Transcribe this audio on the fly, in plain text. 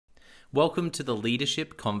Welcome to the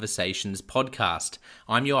Leadership Conversations podcast.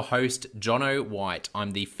 I'm your host, Jono White.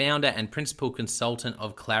 I'm the founder and principal consultant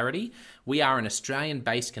of Clarity. We are an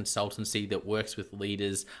Australian-based consultancy that works with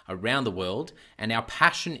leaders around the world, and our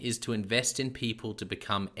passion is to invest in people to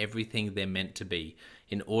become everything they're meant to be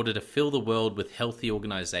in order to fill the world with healthy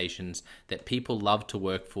organizations that people love to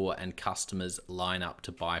work for and customers line up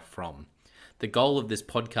to buy from. The goal of this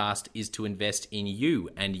podcast is to invest in you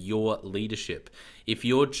and your leadership. If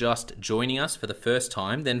you're just joining us for the first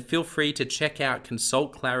time, then feel free to check out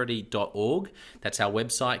consultclarity.org. That's our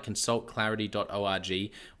website,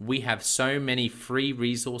 consultclarity.org. We have so many free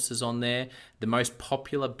resources on there, the most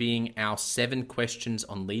popular being our 7 Questions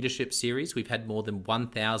on Leadership series. We've had more than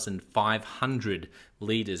 1,500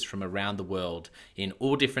 leaders from around the world in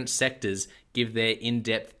all different sectors give their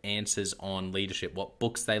in-depth answers on leadership, what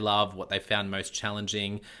books they love, what they found most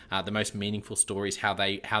challenging, the most meaningful stories, how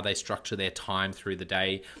they structure their time through the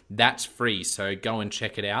day. That's free, so go and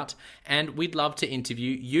check it out. And we'd love to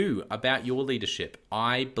interview you about your leadership.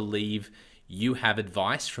 I believe you have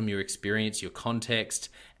advice from your experience, your context,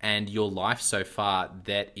 and your life so far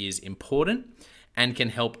that is important and can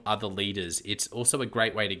help other leaders. It's also a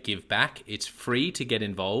great way to give back. It's free to get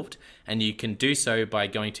involved, and you can do so by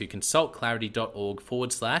going to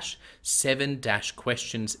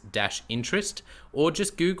consultclarity.org/7-questions-interest, or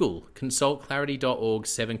just Google consultclarity.org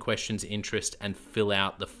 7 questions interest and fill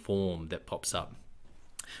out the form that pops up.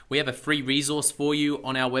 We have a free resource for you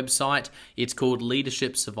on our website. It's called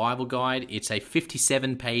Leadership Survival Guide. It's a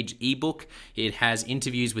 57-page ebook. It has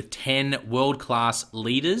interviews with 10 world-class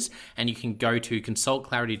leaders, and you can go to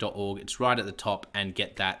consultclarity.org. It's right at the top, and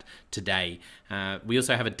get that today. We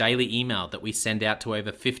also have a daily email that we send out to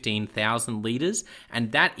over 15,000 leaders,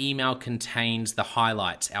 and that email contains the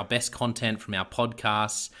highlights, our best content from our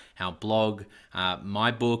podcasts, our blog,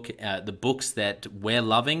 my book, the books that we're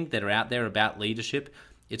loving that are out there about leadership.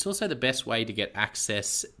 It's also the best way to get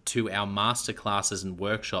access to our masterclasses and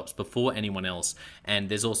workshops before anyone else. And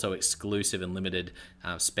there's also exclusive and limited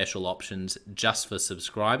special options just for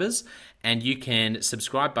subscribers. And you can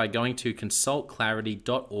subscribe by going to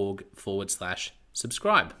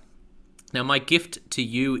consultclarity.org/subscribe. Now, my gift to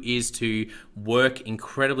you is to work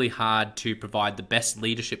incredibly hard to provide the best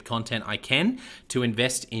leadership content I can to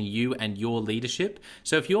invest in you and your leadership.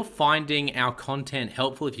 So if you're finding our content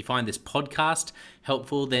helpful, if you find this podcast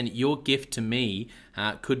helpful, then your gift to me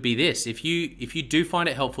could be this. If you do find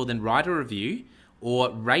it helpful, then write a review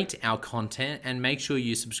or rate our content and make sure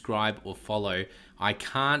you subscribe or follow. I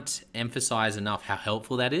can't emphasize enough how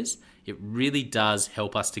helpful that is. It really does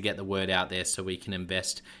help us to get the word out there so we can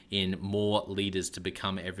invest in more leaders to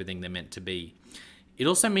become everything they're meant to be. It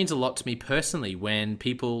also means a lot to me personally when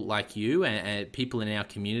people like you and people in our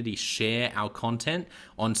community share our content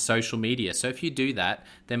on social media. So if you do that,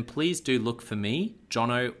 then please do look for me,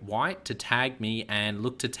 Jono White, to tag me, and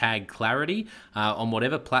look to tag Clarity on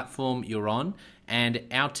whatever platform you're on. And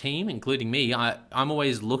our team, including me, I'm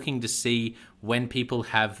always looking to see when people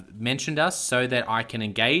have mentioned us so that I can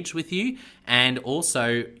engage with you. And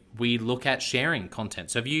also, we look at sharing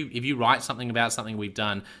content. So if you write something about something we've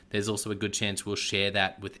done, there's also a good chance we'll share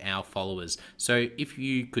that with our followers. So if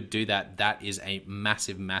you could do that, that is a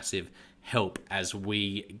massive, massive help as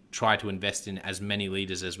we try to invest in as many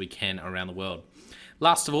leaders as we can around the world.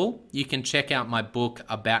 Last of all, you can check out my book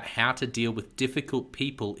about how to deal with difficult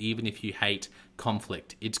people even if you hate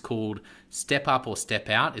conflict. It's called Step Up or Step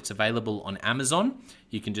Out. It's available on Amazon.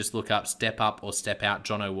 You can just look up Step Up or Step Out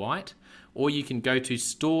Jono White, or you can go to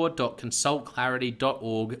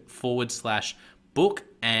store.consultclarity.org/book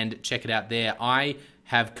and check it out there. I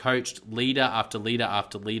have coached leader after leader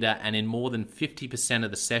after leader, and in more than 50% of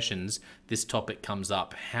the sessions, this topic comes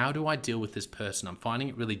up. How do I deal with this person? I'm finding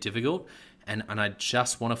it really difficult, and I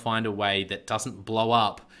just want to find a way that doesn't blow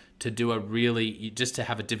up to do just to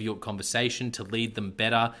have a difficult conversation, to lead them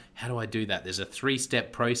better. How do I do that? There's a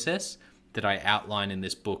 3-step process that I outline in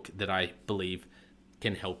this book that I believe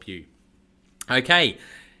can help you. Okay,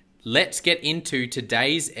 let's get into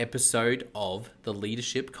today's episode of the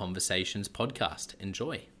Leadership Conversations podcast.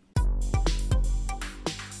 Enjoy.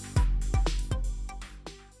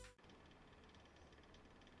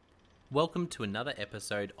 Welcome to another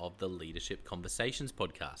episode of the Leadership Conversations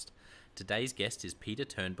podcast. Today's guest is Peter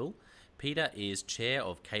Turnbull. Peter is Chair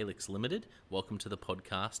of Calix Limited. Welcome to the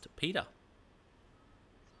podcast, Peter.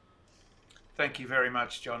 Thank you very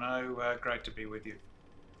much, Jono. Great to be with you.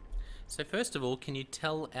 So first of all, can you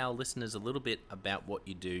tell our listeners a little bit about what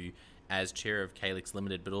you do as Chair of Calix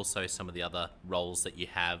Limited, but also some of the other roles that you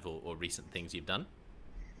have or recent things you've done?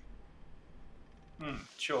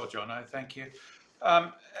 Sure, Jono. Thank you.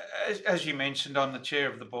 Um, as you mentioned, I'm the chair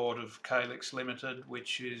of the board of Calix Limited,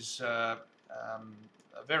 which is a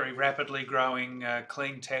very rapidly growing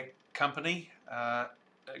clean tech company.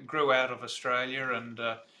 It grew out of Australia and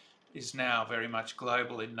is now very much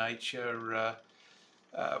global in nature.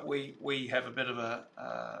 We have a bit of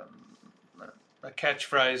a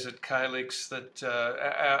catchphrase at Calix that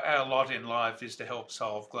our lot in life is to help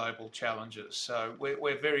solve global challenges. So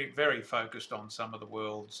we're very focused on some of the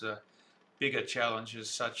world's bigger challenges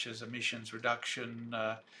such as emissions reduction,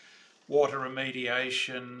 water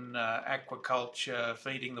remediation, aquaculture,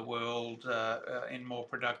 feeding the world in more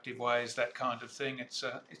productive ways, that kind of thing. It's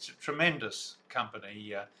a tremendous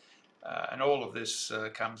company. And all of this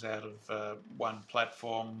comes out of one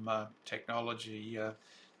platform technology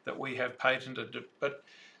that we have patented.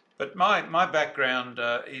 But my background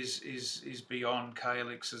is beyond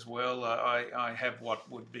Calix as well. I have what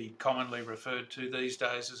would be commonly referred to these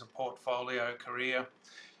days as a portfolio career.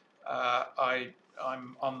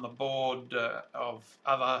 I'm on the board of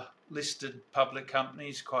other listed public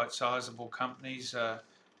companies, quite sizable companies,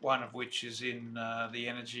 one of which is in the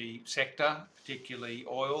energy sector, particularly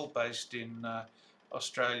oil, based in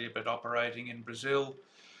Australia but operating in Brazil.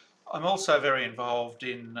 I'm also very involved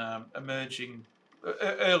in emerging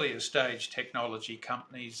earlier stage technology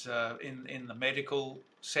companies in the medical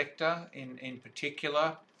sector in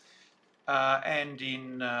particular, and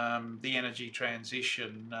in the energy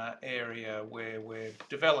transition area where we're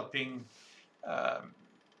developing um,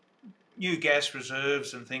 new gas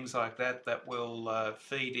reserves and things like that that will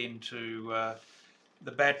feed into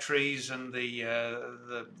the batteries and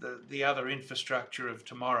the other infrastructure of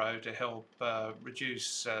tomorrow to help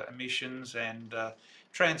reduce emissions and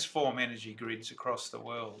transform energy grids across the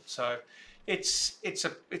world. So it's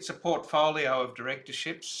a portfolio of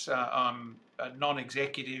directorships. I'm a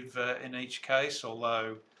non-executive in each case,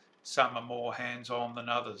 although some are more hands-on than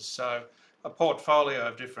others. So a portfolio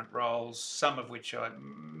of different roles,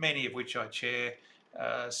 many of which I chair,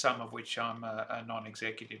 some of which I'm a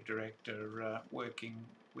non-executive director, working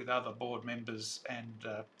with other board members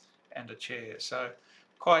and a chair. So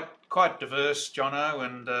quite diverse, Jono,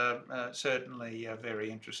 and certainly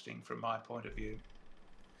very interesting from my point of view.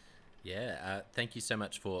 Yeah, thank you so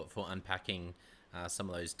much for unpacking some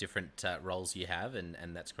of those different roles you have,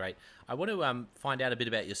 and that's great. I want to find out a bit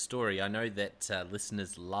about your story. I know that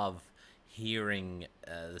listeners love hearing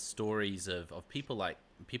the stories of people like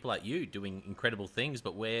you doing incredible things.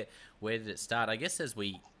 But where did it start? I guess if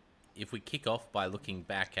we kick off by looking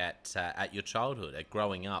back at your childhood, at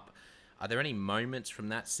growing up, are there any moments from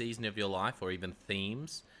that season of your life, or even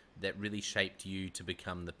themes that really shaped you to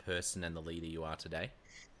become the person and the leader you are today?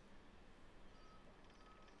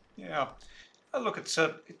 Yeah. Look, it's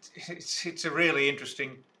a really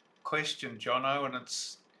interesting question, Jono, and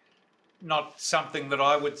it's not something that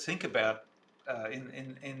I would think about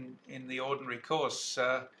in the ordinary course.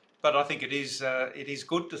 But I think it is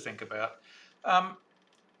good to think about. Um,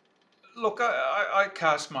 Look, I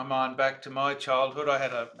cast my mind back to my childhood. I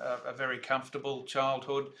had a very comfortable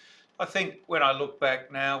childhood. I think when I look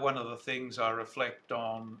back now, one of the things I reflect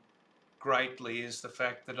on greatly is the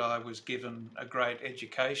fact that I was given a great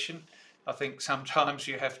education. I think sometimes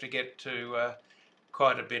you have to get to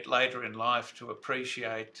quite a bit later in life to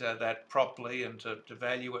appreciate that properly and to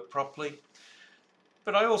value it properly.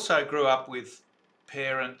 But I also grew up with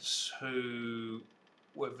parents who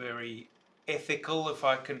were very ethical, if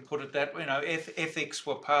I can put it that way. You know, ethics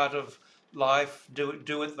were part of life. Do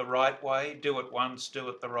it the right way. Do it once. Do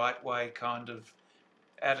it the right way. Kind of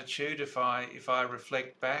attitude. If I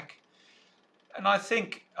reflect back, and I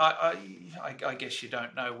think I guess you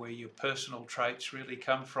don't know where your personal traits really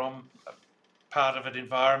come from. Part of it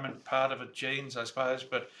environment, part of it genes, I suppose.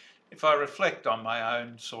 But if I reflect on my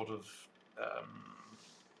own sort of um,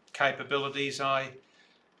 capabilities, I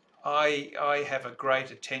have a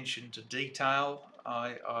great attention to detail.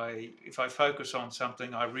 If I focus on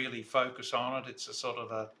something, I really focus on it. It's a sort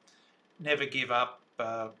of a never give up,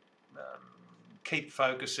 keep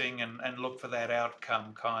focusing and look for that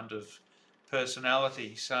outcome kind of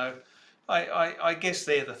personality. So I guess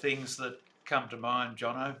they're the things that come to mind,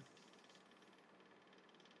 Jono.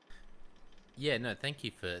 Yeah, no, thank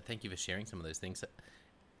you for sharing some of those things.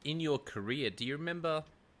 In your career, do you remember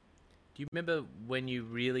when you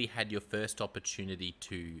really had your first opportunity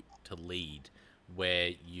to lead,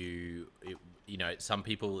 where some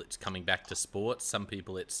people it's coming back to sports, some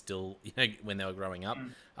people it's still when they were growing up,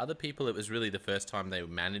 other people it was really the first time they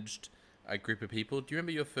managed a group of people. Do you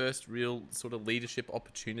remember your first real sort of leadership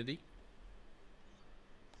opportunity?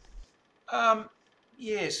 Um,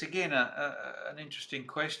 yes, again, an interesting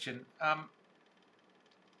question.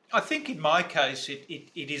 I think in my case,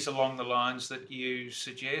 it is along the lines that you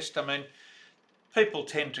suggest. I mean, people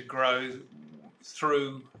tend to grow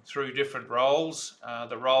through different roles.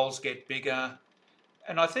 The roles get bigger,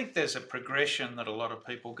 and I think there's a progression that a lot of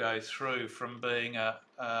people go through from being a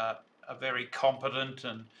very competent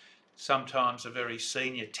and sometimes a very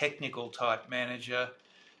senior technical type manager.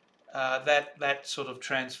 That sort of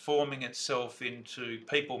transforming itself into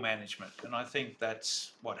people management, and I think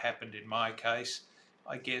that's what happened in my case.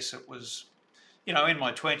 I guess it was, in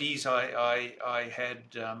my 20s, I had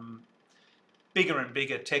bigger and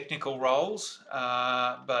bigger technical roles,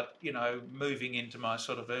 but moving into my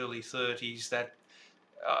sort of early 30s, that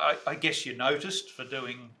I guess you noticed for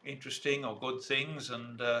doing interesting or good things,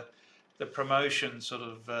 and the promotion sort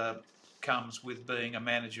of comes with being a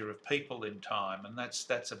manager of people in time, and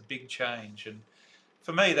that's a big change. And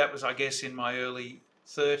for me, that was, I guess, in my early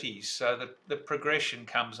 30s. So the progression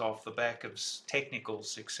comes off the back of technical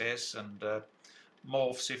success and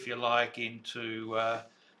morphs, if you like, into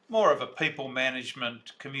more of a people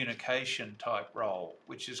management communication type role,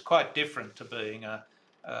 which is quite different to being a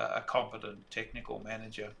competent technical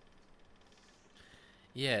manager.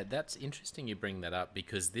 Yeah, that's interesting you bring that up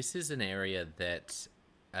because this is an area that,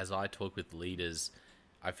 as I talk with leaders,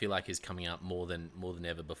 I feel like is coming up more than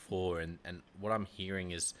ever before. And what I'm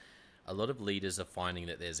hearing is a lot of leaders are finding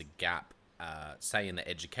that there's a gap, say in the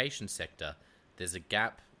education sector, there's a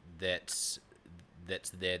gap that's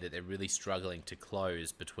there that they're really struggling to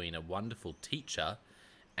close between a wonderful teacher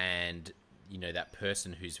and that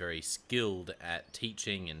person who's very skilled at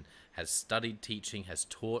teaching and has studied teaching, has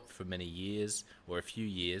taught for many years or a few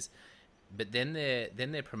years, but then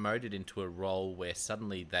they're promoted into a role where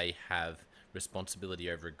suddenly they have responsibility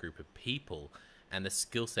over a group of people and the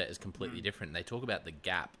skill set is completely different. They talk about the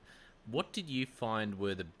gap. What did you find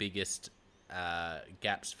were the biggest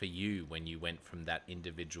gaps for you when you went from that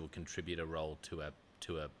individual contributor role to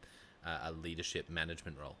a leadership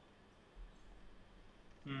management role?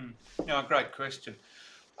 No, great question.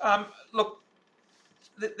 Look,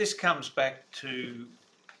 this comes back to,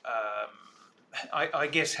 I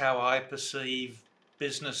guess, how I perceive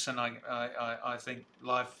business, and I think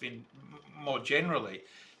life in more generally.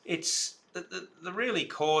 It's the really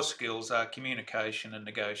core skills are communication and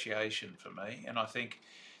negotiation for me, and I think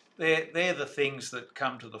they're the things that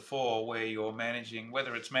come to the fore where you're managing,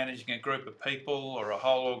 whether it's managing a group of people or a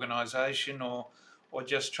whole organisation or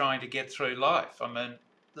just trying to get through life. I mean,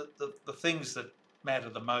 the things that matter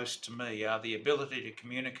the most to me are the ability to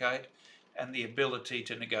communicate and the ability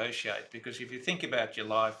to negotiate. Because if you think about your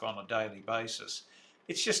life on a daily basis,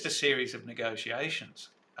 it's just a series of negotiations,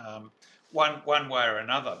 one way or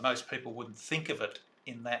another. Most people wouldn't think of it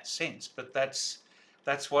in that sense, but that's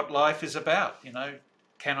what life is about.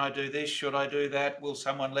 Can I do this? Should I do that? Will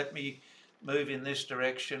someone let me move in this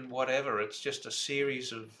direction? Whatever. It's just a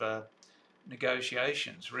series of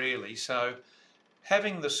negotiations, really. So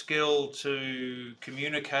having the skill to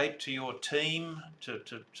communicate to your team,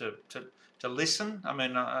 to listen. I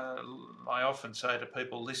mean, I often say to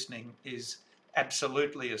people, listening is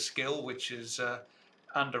absolutely a skill which is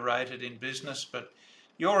underrated in business, but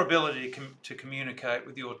your ability to communicate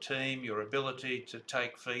with your team, your ability to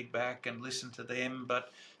take feedback and listen to them,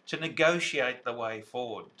 but to negotiate the way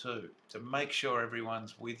forward too, to make sure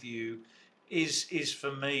everyone's with you, is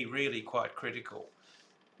for me really quite critical.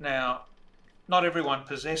 Now, not everyone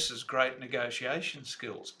possesses great negotiation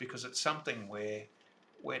skills because it's something we're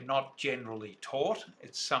not generally taught.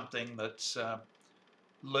 It's something that's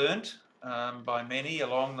learnt by many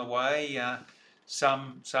along the way.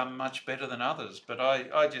 Some much better than others, but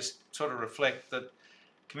I just sort of reflect that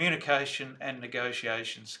communication and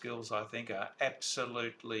negotiation skills, I think, are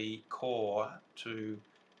absolutely core to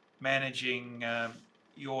managing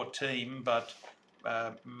your team, but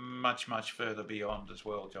much further beyond as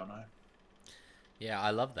well, Jono. Yeah,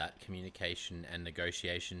 I love that communication and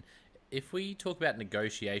negotiation. If we talk about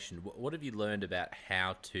negotiation, what have you learned about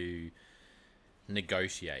how to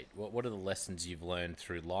negotiate? What are the lessons you've learned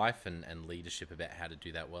through life and leadership about how to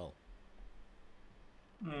do that well?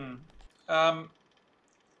 Um,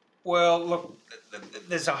 well, look,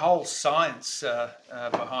 there's a whole science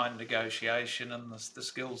behind negotiation and the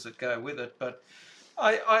skills that go with it. But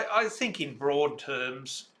I think, in broad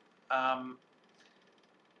terms, um,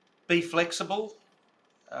 be flexible.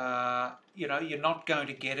 You're not going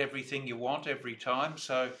to get everything you want every time,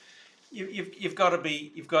 so you've got to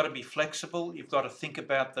be flexible. You've got to think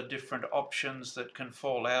about the different options that can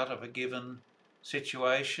fall out of a given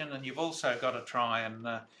situation, and you've also got to try and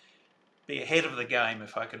be ahead of the game,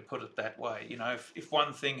 if I could put it that way. If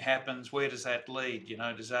one thing happens, where does that lead?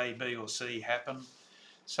 Does A, B, or C happen?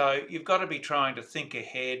 So you've got to be trying to think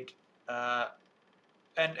ahead, uh,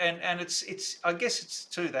 and it's I guess it's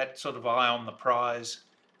to that sort of eye on the prize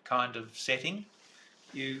kind of setting.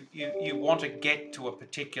 You want to get to a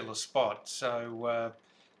particular spot, so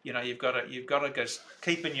you've got to go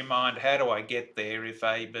keep in your mind, how do I get there if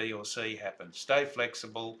A, B, or C happens? Stay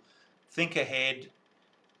flexible, think ahead,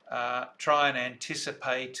 try and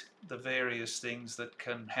anticipate the various things that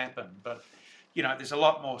can happen. But there's a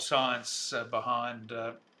lot more science behind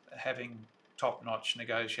having top-notch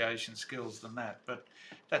negotiation skills than that. But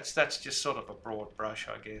that's just sort of a broad brush,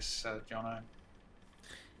 I guess, Jono.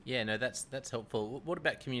 Yeah, no, that's helpful. What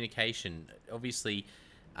about communication? Obviously,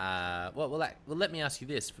 let me ask you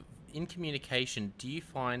this: in communication, do you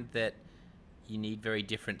find that you need very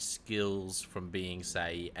different skills from being,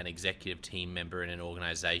 say, an executive team member in an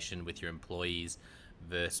organization with your employees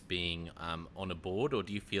versus being on a board, or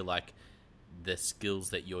do you feel like the skills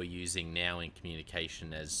that you're using now in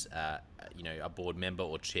communication as a board member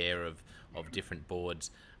or chair of different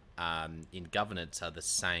boards in governance are the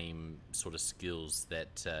same sort of skills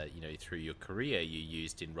that through your career you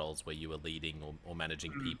used in roles where you were leading or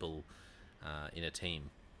managing people in a team?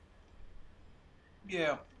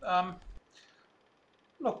 Yeah.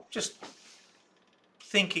 Look, just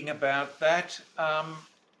thinking about that,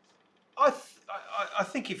 I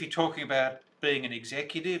think if you're talking about being an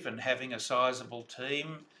executive and having a sizable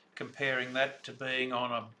team, comparing that to being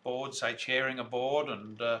on a board, say chairing a board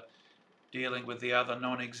and dealing with the other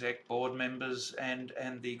non-exec board members and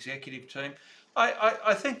the executive team,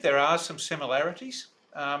 I think there are some similarities,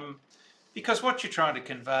 because what you're trying to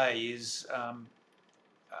convey is,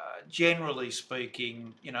 generally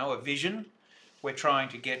speaking, a vision. We're trying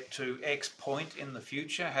to get to X point in the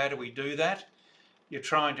future. How do we do that? You're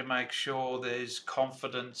trying to make sure there's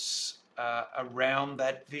confidence around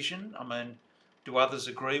that vision. I mean, do others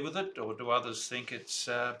agree with it, or do others think it's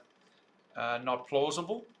not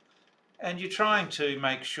plausible? And you're trying to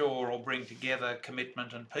make sure or bring together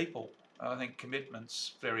commitment and people. I think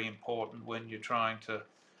commitment's very important when you're trying to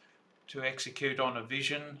execute on a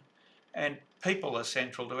vision, and people are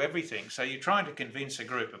central to everything. So you're trying to convince a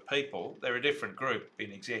group of people. They're a different group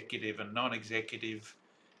in executive and non-executive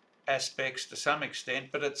aspects to some extent,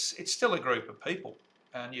 but it's still a group of people,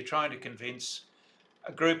 and you're trying to convince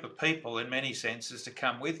a group of people in many senses to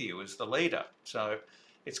come with you as the leader. So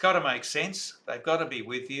it's got to make sense. They've got to be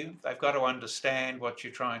with you. They've got to understand what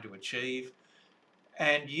you're trying to achieve,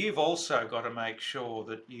 and you've also got to make sure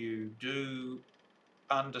that you do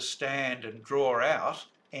understand and draw out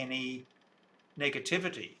any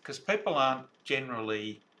negativity, because people aren't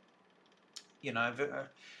generally, you know,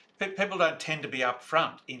 people don't tend to be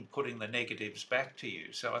upfront in putting the negatives back to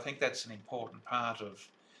you. So I think that's an important part of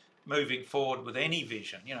moving forward with any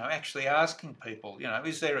vision. Actually asking people,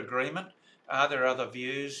 is there agreement? Are there other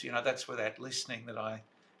views? That's where that listening that I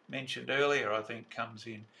mentioned earlier, I think, comes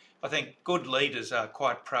in. I think good leaders are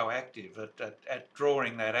quite proactive at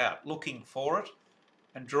drawing that out, looking for it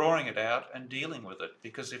and drawing it out and dealing with it.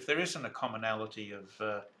 Because if there isn't a commonality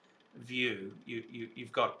of view,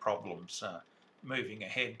 you've got problems moving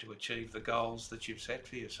ahead to achieve the goals that you've set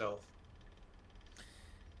for yourself.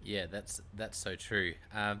 Yeah, that's so true.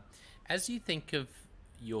 As you think of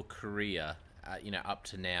your career, up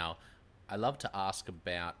to now, I love to ask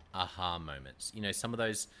about aha moments. Some of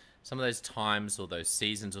those times or those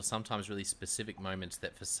seasons, or sometimes really specific moments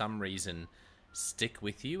that for some reason stick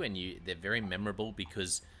with you, and they're very memorable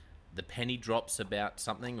because the penny drops about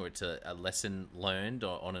something, or it's a lesson learned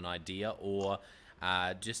on an idea, or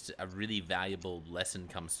just a really valuable lesson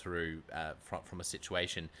comes through from a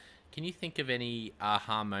situation. Can you think of any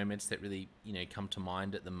aha moments that really come to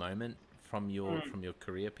mind at the moment from your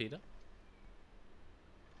career, Peter?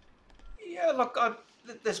 Yeah, look,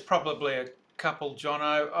 there's probably a couple,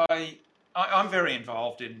 Jono. I'm very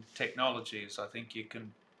involved in technology, as I think you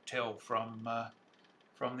can tell from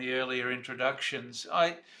the earlier introductions.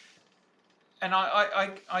 I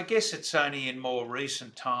guess it's only in more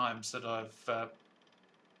recent times that I've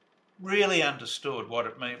really understood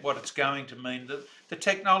what it's going to mean. The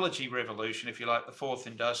technology revolution, if you like, the fourth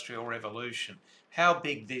industrial revolution, how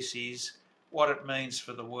big this is, what it means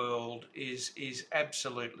for the world is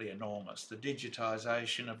absolutely enormous. The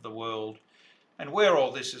digitisation of the world and where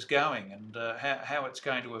all this is going, and how it's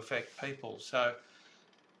going to affect people. So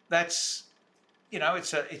that's,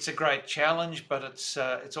 it's a great challenge, but it's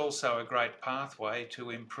also a great pathway to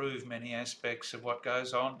improve many aspects of what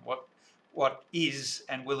goes on, what is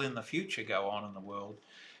and will in the future go on in the world.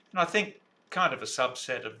 And I think kind of a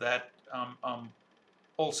subset of that, I'm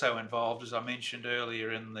also involved, as I mentioned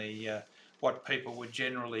earlier, in the what people would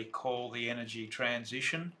generally call the energy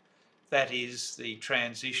transition. that is the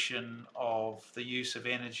transition of the use of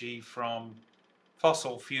energy from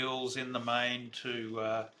fossil fuels in the main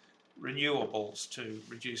to renewables to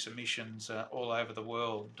reduce emissions all over the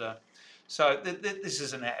world. So this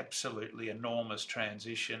is an absolutely enormous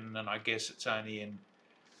transition, and I guess it's only in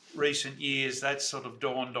recent years that's sort of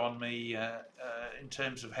dawned on me in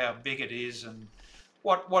terms of how big it is and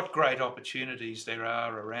what great opportunities there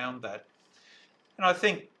are around that. And I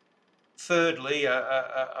think, thirdly,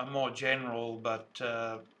 a more general but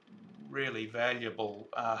really valuable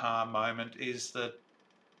aha moment is that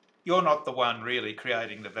you're not the one really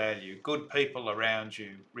creating the value. Good people around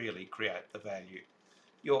you really create the value.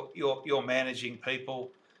 You're managing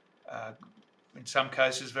people, uh, in some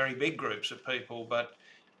cases very big groups of people, but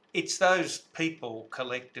it's those people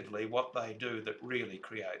collectively, what they do, that really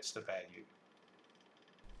creates the value.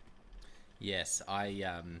 Yes, I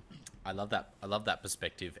love that. I love that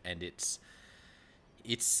perspective, and it's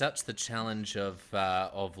such the challenge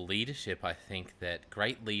of leadership. I think that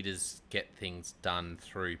great leaders get things done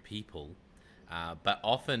through people, but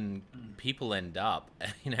often Mm. people end up,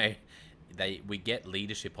 you know, we get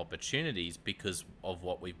leadership opportunities because of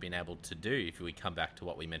what we've been able to do. If we come back to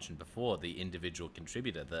what we mentioned before, the individual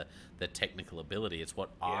contributor, the technical ability, it's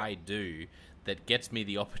what Yeah, I do that gets me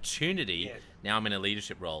the opportunity. yeah, Now I'm in a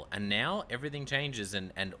leadership role, and now everything changes,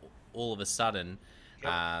 and all of a sudden,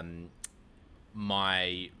 yep, um,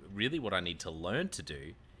 my really what I need to learn to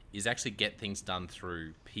do is actually get things done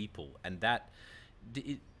through people, and that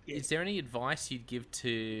yeah. is there any advice you'd give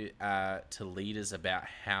to leaders about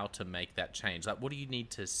how to make that change? Like, what do you need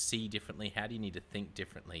to see differently? How do you need to think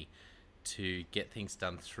differently to get things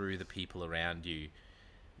done through the people around you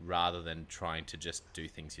rather than trying to just do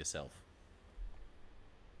things yourself?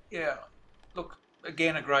 Yeah. Look,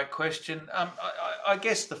 again, a great question. I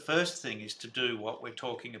guess the first thing is to do what we're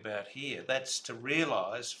talking about here. That's to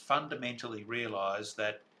realise, fundamentally realise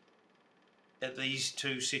that these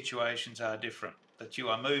two situations are different. That you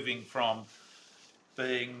are moving from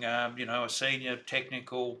being, a senior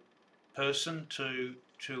technical person to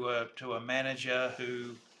a manager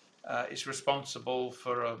who is responsible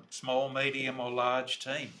for a small, medium, or large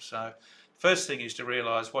team. So, first thing is to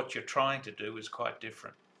realise what you're trying to do is quite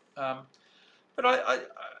different. Um, but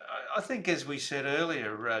I think, as we said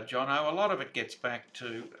earlier, Jono, a lot of it gets back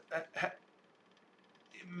to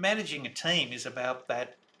managing a team is about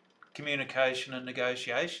that communication and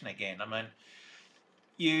negotiation again. I mean,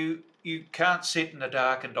 you can't sit in a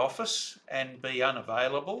darkened office and be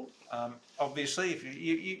unavailable. Obviously, if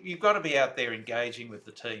you've got to be out there engaging with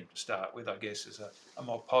the team to start with, I guess is a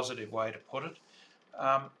more positive way to put it.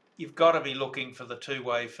 You've got to be looking for the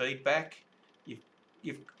two-way feedback.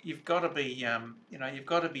 You've you've got to be you've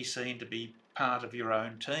got to be seen to be part of your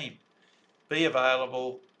own team. Be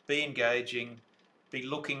available, be engaging, be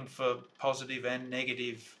looking for positive and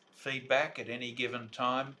negative feedback at any given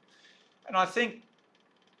time. And I think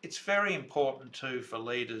it's very important too for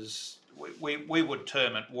leaders. We would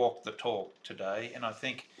term it walk the talk today, and I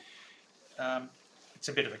think um, it's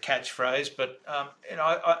a bit of a catchphrase, but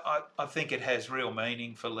I think it has real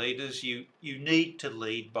meaning for leaders. You need to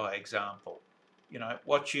lead by example.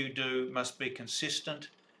 What you do must be consistent.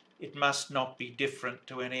 It must not be different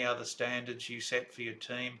to any other standards you set for your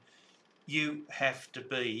team. You have to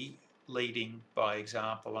be leading by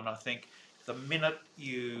example, and I think the minute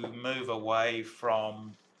you move away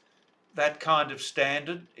from that kind of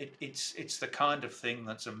standard, it's the kind of thing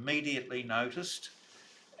that's immediately noticed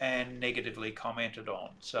and negatively commented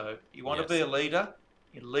on. So you want to be Yes. a leader,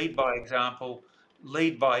 you lead by example,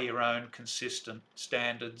 lead by your own consistent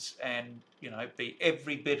standards, and be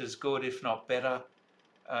every bit as good, if not better,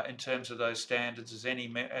 in terms of those standards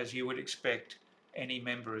as you would expect any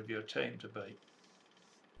member of your team to be.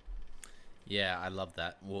 Yeah, I love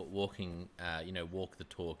that. Walking, walk the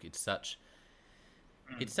talk.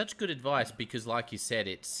 Mm, It's such good advice because, like you said,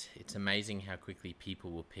 it's amazing how quickly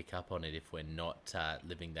people will pick up on it if we're not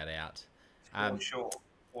living that out. for Um, sure,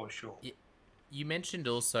 for sure. y- you mentioned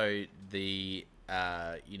also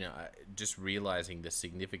just realizing the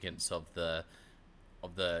significance of the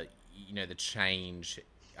the change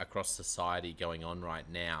across society going on right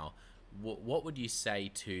now. What would you say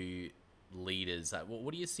to leaders?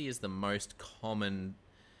 What do you see as the most common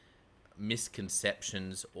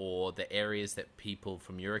misconceptions or the areas that people,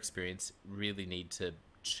 from your experience, really need to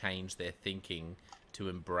change their thinking to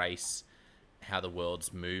embrace how the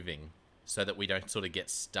world's moving so that we don't sort of get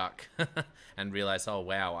stuck and realize, oh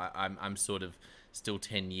wow, I'm sort of still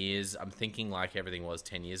 10 years, I'm thinking like everything was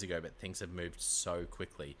 10 years ago, but things have moved so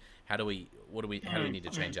quickly. How do we Mm, need to mm.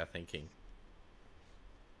 change our thinking?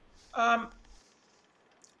 Um,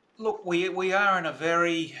 Look, we are in a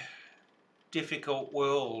very difficult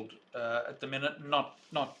world at the minute,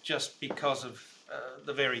 not just because of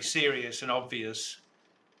the very serious and obvious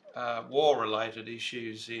war-related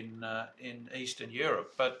issues in Eastern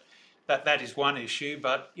Europe, but that is one issue.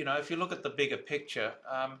 But you know, if you look at the bigger picture,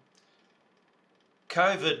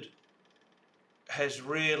 COVID has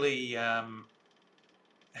really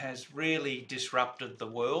disrupted the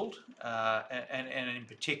world, and in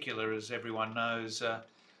particular, as everyone knows,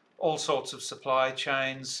 all sorts of supply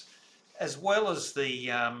chains, as well as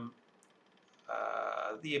the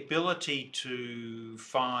ability to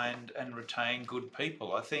find and retain good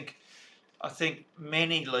people. I think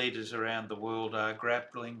many leaders around the world are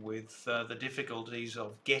grappling with the difficulties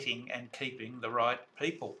of getting and keeping the right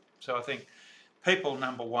people. So I think people,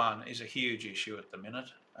 number one, is a huge issue at the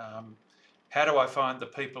minute. How do I find the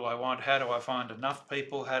people I want? How do I find enough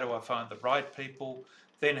people? How do I find the right people?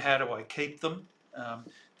 Then how do I keep them?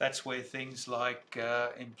 That's where things like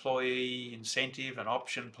employee incentive and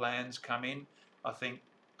option plans come in. I think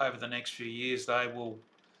over the next few years they will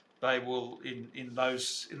in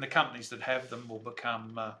the companies that have them will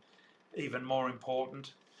become even more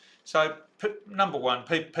important. So number one,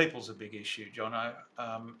 people's a big issue, Jono,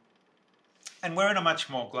 and we're in a much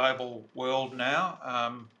more global world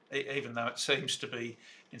now. Even though it seems to be,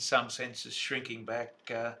 in some senses, shrinking back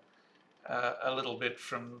a little bit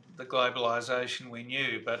from the globalisation we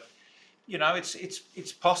knew, but you know,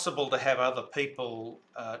 it's possible to have other people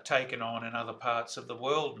taken on in other parts of the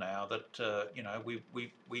world now that you know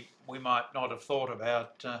we might not have thought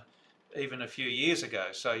about even a few years ago.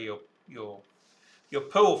 So your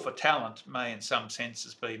pool for talent may, in some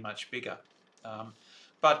senses, be much bigger.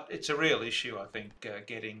 But it's a real issue, I think,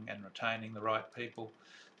 getting and retaining the right people.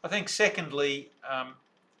 I think, secondly,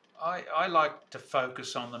 I like to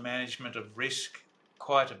focus on the management of risk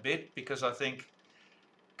quite a bit, because I think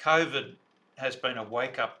COVID has been a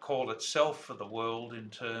wake-up call itself for the world in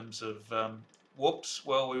terms of, whoops,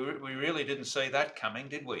 well, we really didn't see that coming,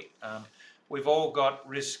 did we? We've all got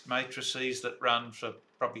risk matrices that run for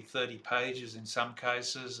probably 30 pages in some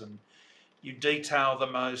cases, and you detail the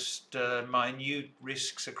most minute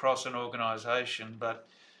risks across an organisation, but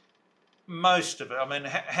most of it, I mean,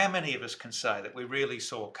 how many of us can say that we really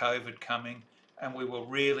saw COVID coming and we were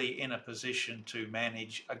really in a position to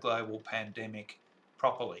manage a global pandemic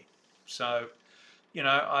properly? So, you know,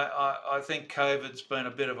 I think COVID's been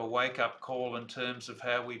a bit of a wake-up call in terms of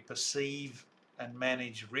how we perceive and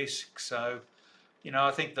manage risk. So, you know,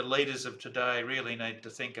 I think the leaders of today really need to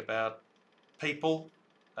think about people,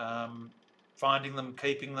 finding them,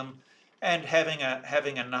 keeping them, and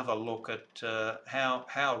having another look at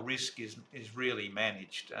how risk is really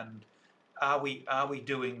managed, and are we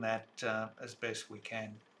doing that as best we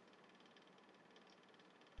can?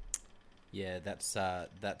 Yeah,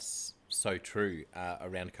 that's so true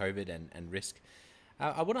around COVID and risk.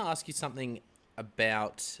 I want to ask you something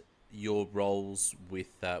about your roles with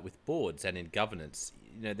boards and in governance.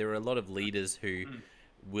 You know, there are a lot of leaders who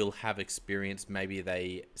will have experience. Maybe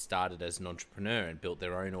they started as an entrepreneur and built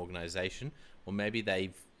their own organization, or maybe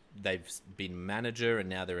they've been manager and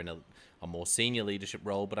now they're in a more senior leadership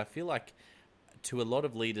role. But I feel like to a lot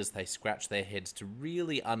of leaders, they scratch their heads to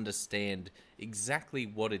really understand exactly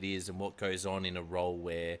what it is and what goes on in a role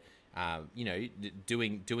where, you know,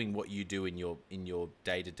 doing what you do in your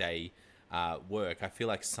day-to-day work. I feel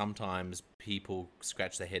like sometimes people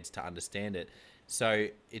scratch their heads to understand it. So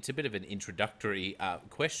it's a bit of an introductory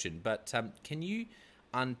question, but can you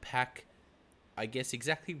unpack, I guess,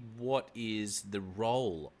 exactly what is the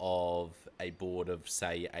role of a board of,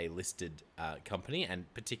 say, a listed company,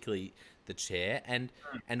 and particularly the chair,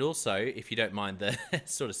 and also, if you don't mind the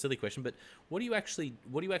sort of silly question, but what do you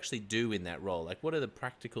actually do in that role? Like, what are the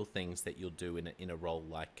practical things that you'll do in a role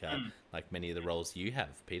like many of the roles you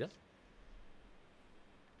have, Peter?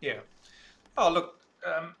 Yeah. Oh, look.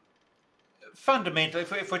 Fundamentally,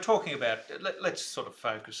 if we're talking about, let's sort of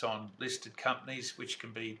focus on listed companies, which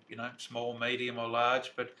can be, you know, small, medium, or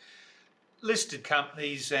large, but listed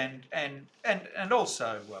companies and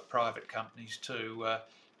also private companies too.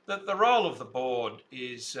 The role of the board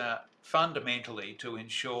is fundamentally to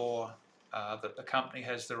ensure that the company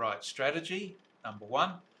has the right strategy, number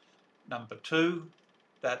one. Number two,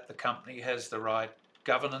 that the company has the right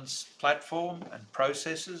governance platform and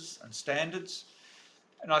processes and standards.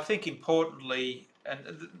 And I think importantly,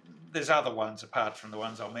 and there's other ones apart from the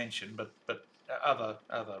ones I'll mention, but other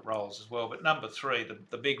roles as well. But number three,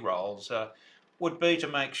 the big roles would be to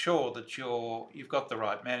make sure that you've got the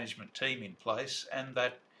right management team in place, and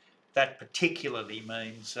that particularly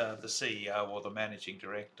means the CEO or the managing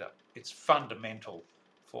director. It's fundamental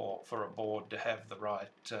for a board to have the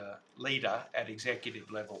right leader at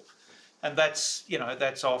executive level. and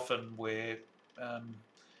that's often where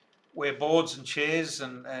boards and chairs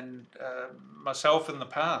and myself in the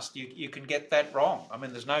past, you can get that wrong. I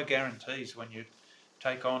mean, there's no guarantees when you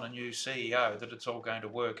take on a new CEO that it's all going to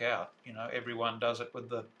work out. Everyone does it with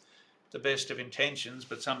the best of intentions,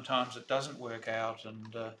 but sometimes it doesn't work out.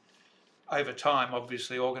 And over time,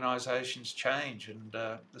 obviously, organisations change, and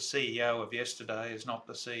the CEO of yesterday is not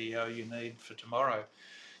the CEO you need for tomorrow.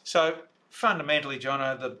 So fundamentally,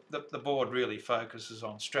 Jono, the board really focuses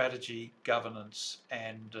on strategy, governance,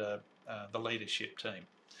 and the leadership team.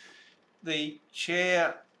 The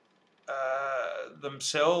chair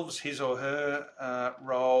themselves, his or her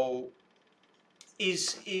role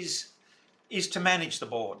is to manage the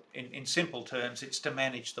board. In simple terms, it's to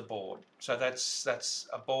manage the board. So that's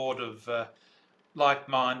a board of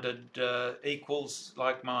like-minded equals,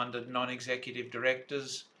 like-minded non-executive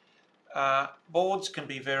directors. Boards can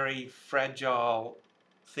be very fragile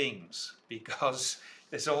things because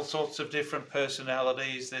there's all sorts of different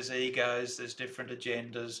personalities, there's egos, there's different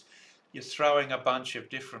agendas. You're throwing a bunch of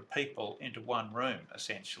different people into one room,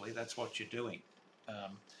 essentially. That's what you're doing.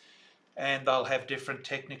 And they'll have different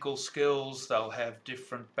technical skills, they'll have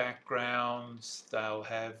different backgrounds, they'll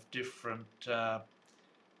have different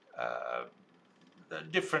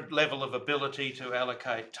level of ability to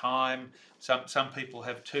allocate time. Some people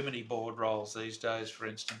have too many board roles these days, for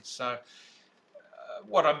instance. So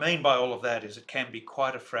what I mean by all of that is it can be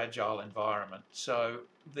quite a fragile environment. So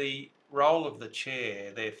the role of the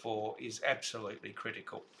chair, therefore, is absolutely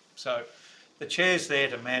critical. So the chair's there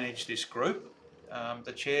to manage this group.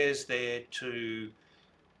 The chair's there to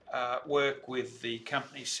work with the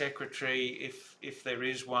company secretary, if there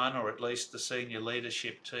is one, or at least the senior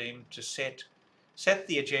leadership team, to set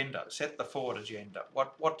the agenda, set the forward agenda.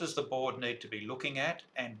 What does the board need to be looking at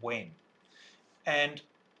and when? And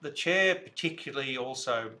the chair particularly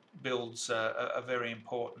also builds a very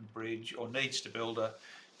important bridge, or needs to build a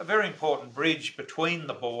very important bridge between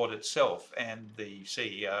the board itself and the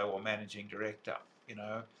CEO or managing director.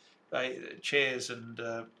 Chairs and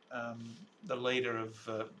the leader of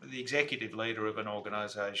the executive leader of an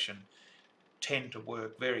organisation tend to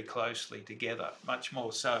work very closely together, much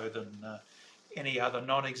more so than any other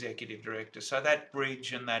non-executive director. So that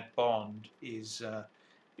bridge and that bond is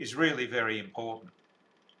really very important.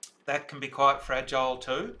 That can be quite fragile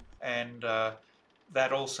too, and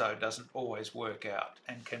that also doesn't always work out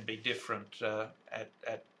and can be different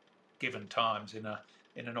at given times in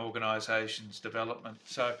an organisation's development.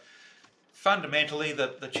 So fundamentally,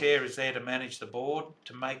 the chair is there to manage the board,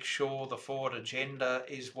 to make sure the forward agenda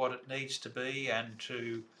is what it needs to be, and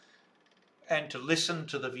to listen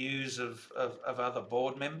to the views of other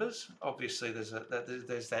board members. Obviously,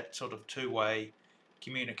 there's that sort of two-way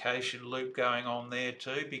communication loop going on there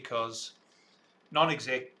too, because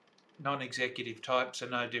non-executive types are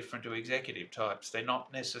no different to executive types. They're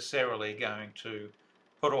not necessarily going to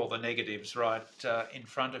put all the negatives right in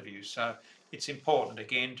front of you. So it's important,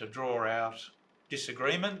 again, to draw out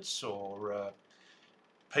disagreements or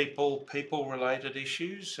people-related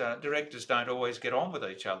issues. Directors don't always get on with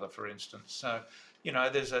each other, for instance. So,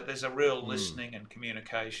 there's a real listening and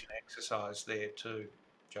communication exercise there too,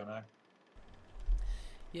 Jono.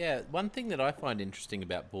 Yeah, one thing that I find interesting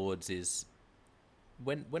about boards is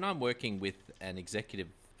when I'm working with an executive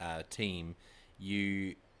team,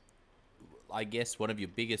 I guess one of your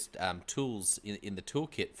biggest tools in the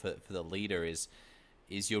toolkit for the leader is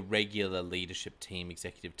your regular leadership team,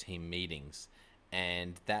 executive team meetings,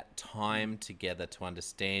 and that time together to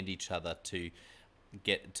understand each other, to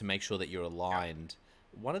make sure that you're aligned.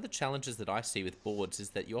 One of the challenges that I see with boards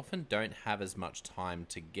is that you often don't have as much time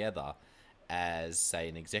together as, say,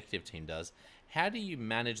 an executive team does. How do you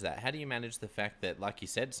manage that? How do you manage the fact that, like you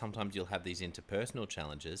said, sometimes you'll have these interpersonal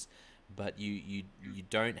challenges, but you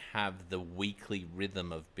don't have the weekly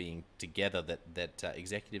rhythm of being together that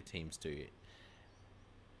executive teams do?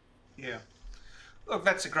 Yeah. Look,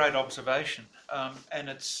 that's a great observation, and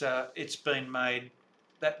it's been made,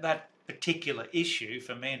 that particular issue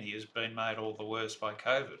for many has been made all the worse by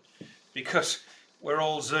COVID, because we're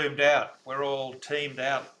all zoomed out, we're all teamed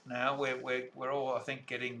out now. We're all, I think,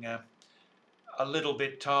 getting a little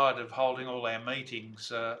bit tired of holding all our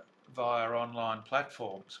meetings via online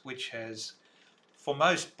platforms, which has, for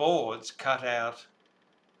most boards, cut out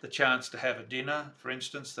the chance to have a dinner, for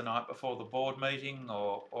instance, the night before the board meeting,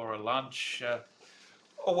 or a lunch.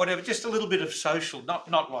 Or whatever, just a little bit of social,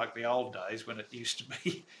 not like the old days when it used to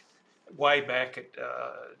be, way back, it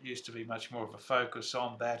used to be much more of a focus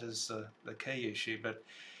on that as the key issue, but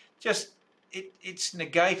just it's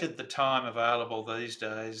negated the time available these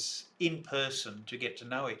days in person to get to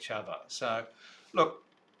know each other. So look,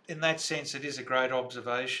 in that sense, it is a great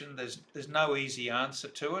observation. There's no easy answer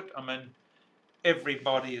to it. I mean,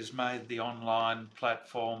 everybody has made the online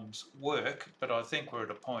platforms work, but I think we're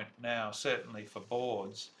at a point now, certainly for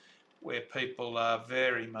boards, where people are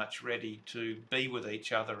very much ready to be with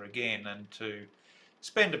each other again and to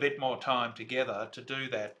spend a bit more time together to do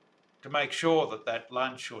that, to make sure that that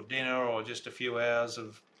lunch or dinner or just a few hours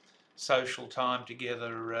of social time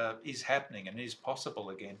together is happening and is possible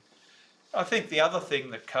again. I think the other thing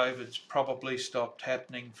that COVID's probably stopped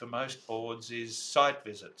happening for most boards is site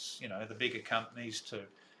visits. You know, the bigger companies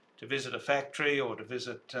to visit a factory or to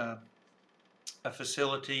visit a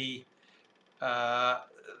facility. Uh,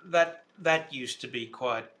 that used to be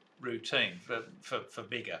quite routine for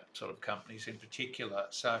bigger sort of companies in particular.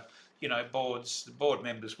 So, you know, the board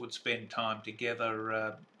members would spend time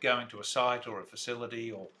together, going to a site or a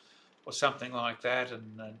facility or something like that,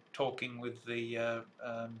 and talking with the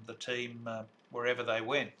team wherever they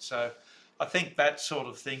went. So I think that sort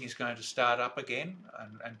of thing is going to start up again,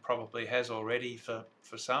 and probably has already for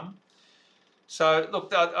some. So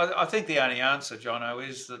look, I think the only answer, Jono,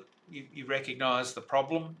 is that you recognise the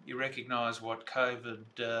problem, you recognise what COVID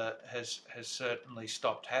has certainly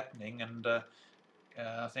stopped happening, and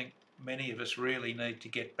I think many of us really need to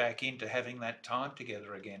get back into having that time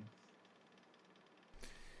together again.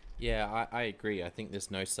 Yeah, I agree. I think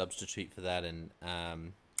there's no substitute for that. And,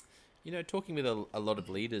 talking with a lot of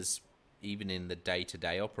leaders, even in the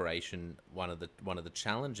day-to-day operation, one of the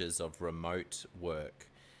challenges of remote work,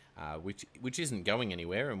 which isn't going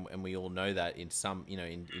anywhere, and we all know that in some,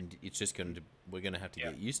 it's just we're going to have to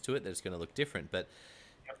Yeah. get used to it. That it's going to look different, but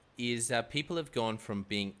is people have gone from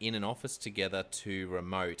being in an office together to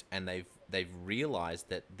remote, and they've realized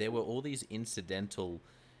that there were all these incidental,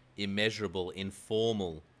 immeasurable,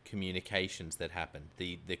 informal communications that happen.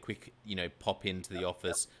 The quick, pop into the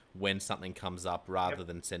office when something comes up rather Yep.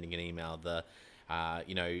 than sending an email. The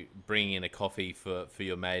bringing in a coffee for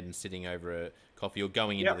your maid and sitting over a coffee, or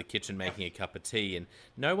going into the Yep. kitchen making a cup of tea. And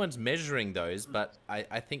no one's measuring those, but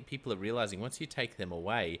I think people are realizing once you take them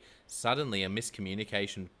away, suddenly a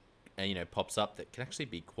miscommunication pops up that can actually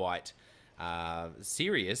be quite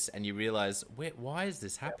serious, and you realize, why is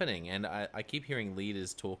this happening? And I keep hearing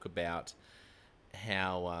leaders talk about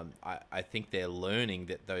how I think they're learning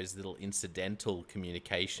that those little incidental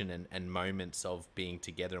communication and moments of being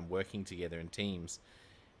together and working together in teams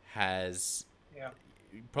has Yeah.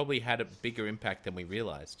 probably had a bigger impact than we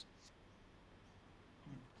realized.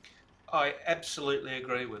 I absolutely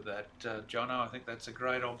agree with that, Jono. I think that's a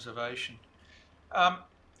great observation. Um,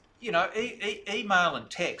 email and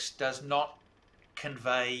text does not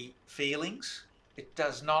convey feelings. It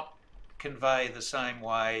does not convey the same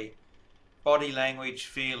way body language,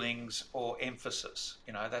 feelings, or emphasis.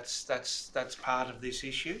 You know, that's part of this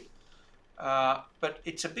issue. But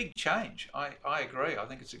it's a big change. I agree. I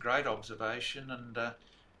think it's a great observation, and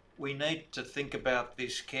we need to think about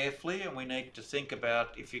this carefully, and we need to think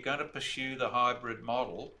about, if you're going to pursue the hybrid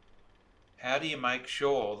model, how do you make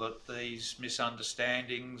sure that these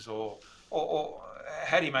misunderstandings, or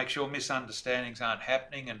how do you make sure misunderstandings aren't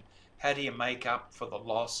happening, and how do you make up for the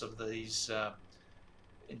loss of these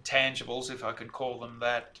intangibles, if I can call them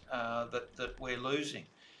that, that we're losing?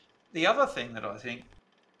 The other thing that I think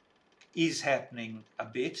is happening a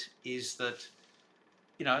bit is that,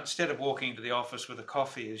 instead of walking into the office with a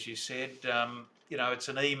coffee, as you said, it's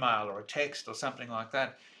an email or a text or something like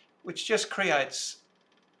that, which just creates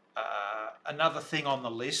another thing on the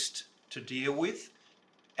list to deal with,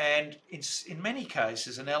 and in many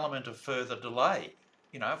cases an element of further delay.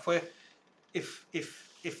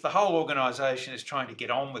 If the whole organisation is trying to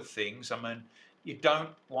get on with things, I mean, you don't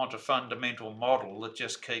want a fundamental model that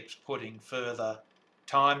just keeps putting further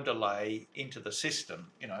time delay into the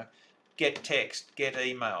system. Get text, get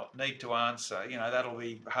email, need to answer. That'll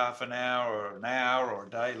be half an hour or a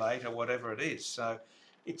day later, whatever it is. So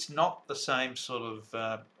it's not the same sort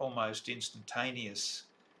of almost instantaneous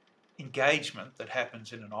engagement that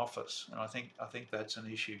happens in an office, and I think that's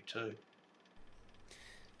an issue too.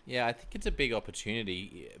 Yeah, I think it's a big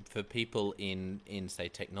opportunity for people in say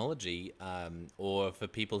technology, or for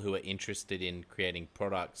people who are interested in creating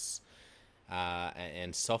products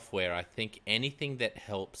and software. I think anything that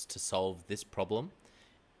helps to solve this problem,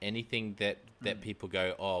 anything that people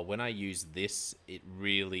go, oh, when I use this, it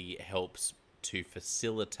really helps to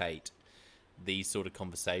facilitate these sort of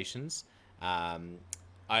conversations. Um,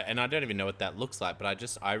 and I don't even know what that looks like,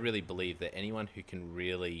 but I really believe that anyone who can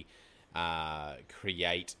really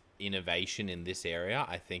create innovation in this area,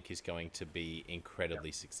 I think, is going to be Yep.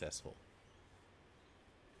 incredibly successful.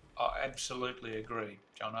 I absolutely agree,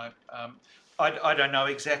 Jono. I don't know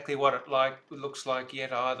exactly what it looks like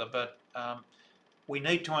yet either, but we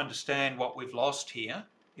need to understand what we've lost here.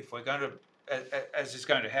 If we're going to, as is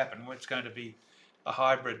going to happen, it's going to be a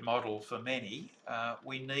hybrid model for many.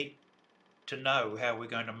 We need to know how we're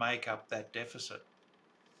going to make up that deficit.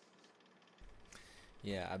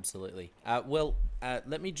 Yeah, absolutely.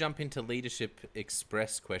 Let me jump into Leadership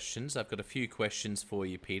Express questions. I've got a few questions for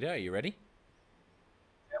you, Peter. Are you ready?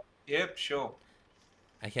 Yep, sure.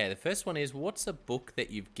 Okay, the first one is, what's a book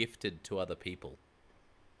that you've gifted to other people?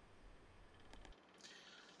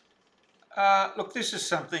 Look, this is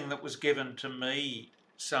something that was given to me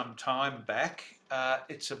some time back.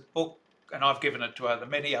 It's a book, and I've given it to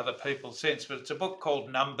many other people since, but it's a book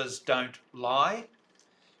called Numbers Don't Lie.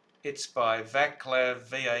 It's by Vaclav,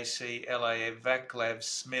 V-A-C-L-A-V, Vaclav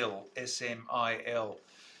Smil, S-M-I-L.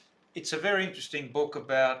 It's a very interesting book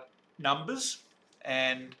about numbers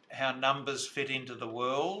and how numbers fit into the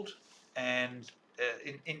world. And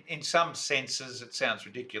in some senses, it sounds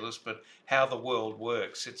ridiculous, but how the world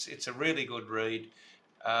works. It's a really good read.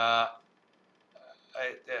 Uh,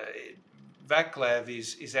 Vaclav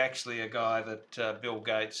is actually a guy that Bill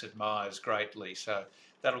Gates admires greatly. So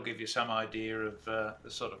that'll give you some idea of the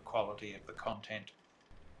sort of quality of the content.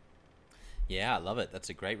 Yeah, I love it. That's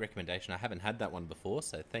a great recommendation. I haven't had that one before,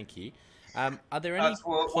 so thank you. Are there any It's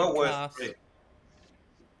well worth the podcasts? read.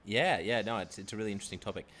 Yeah, yeah, no, it's a really interesting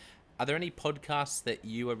topic. Are there any podcasts that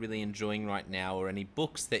you are really enjoying right now, or any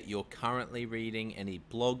books that you're currently reading, any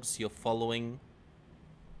blogs you're following?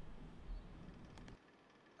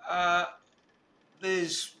 Uh,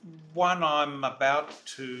 There's one I'm about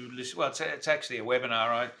to listen. Well, it's actually a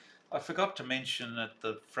webinar. I forgot to mention at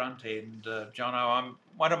the front end, Jono. I'm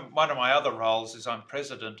one of my other roles is I'm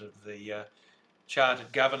president of the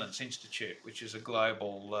Chartered Governance Institute, which is a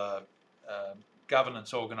global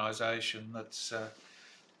governance organisation that's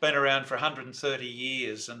been around for 130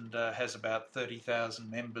 years and has about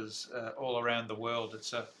 30,000 members all around the world.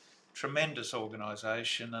 It's a tremendous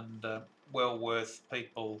organisation and well worth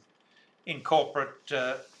people in corporate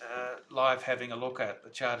life having a look at, the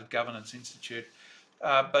Chartered Governance Institute.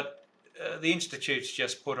 But the Institute's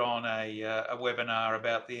just put on a webinar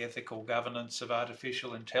about the ethical governance of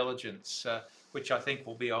artificial intelligence, which I think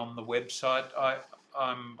will be on the website.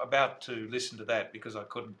 I'm about to listen to that because I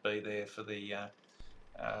couldn't be there for the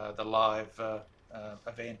live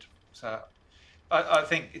event. So I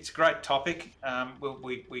think it's a great topic.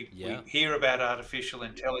 We Yeah. hear about artificial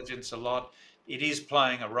intelligence a lot. It is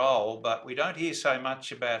playing a role, but we don't hear so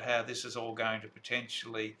much about how this is all going to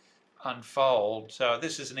potentially unfold. So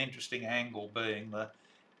this is an interesting angle, being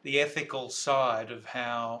the ethical side of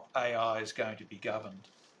how AI is going to be governed.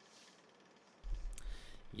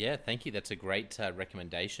 Yeah, thank you. That's a great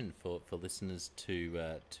recommendation for listeners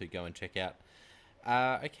to go and check out.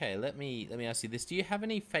 Okay, let me ask you this: do you have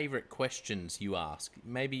any favorite questions you ask?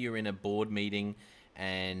 Maybe you're in a board meeting,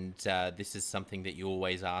 and this is something that you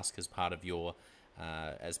always ask as part of your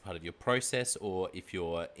process, or if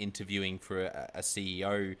you're interviewing for a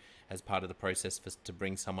CEO as part of the process to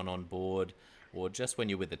bring someone on board, or just when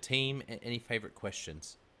you're with a team. Any favorite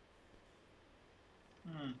questions?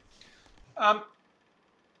 Um,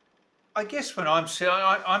 I guess when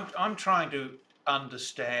I'm trying to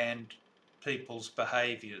understand people's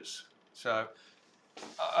behaviours. So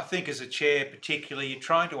I think as a chair, particularly, you're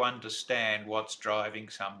trying to understand what's driving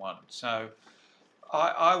someone. So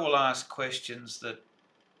I will ask questions that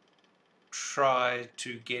try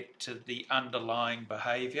to get to the underlying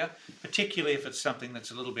behaviour, particularly if it's something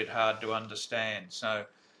that's a little bit hard to understand. So,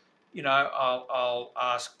 I'll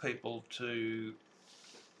ask people to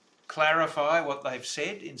clarify what they've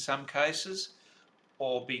said in some cases,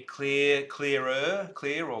 or be clear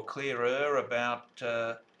or clearer about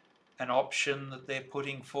an option that they're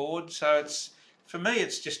putting forward. So for me,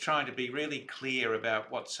 it's just trying to be really clear about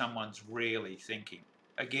what someone's really thinking.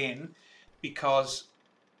 Again, because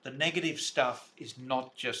the negative stuff is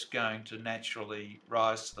not just going to naturally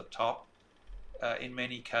rise to the top in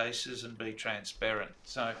many cases and be transparent.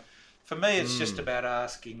 So for me, it's just Mm. about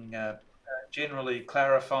asking generally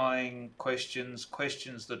clarifying questions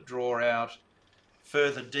that draw out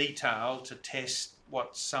further detail to test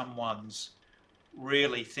what someone's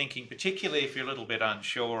really thinking, particularly if you're a little bit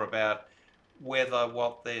unsure about whether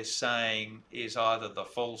what they're saying is either the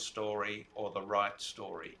full story or the right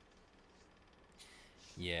story.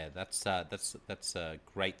 Yeah, that's a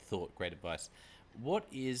great thought, great advice. What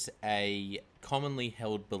is a commonly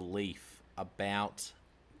held belief about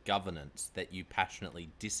governance that you passionately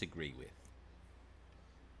disagree with?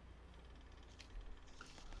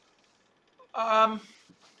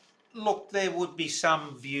 Look, there would be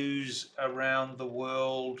some views around the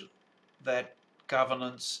world that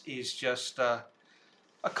governance is just a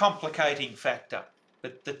complicating factor,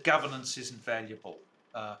 that governance isn't valuable.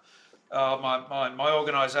 Uh, my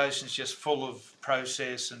organisation's just full of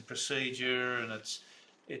process and procedure, and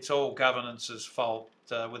it's all governance's fault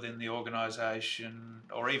within the organisation,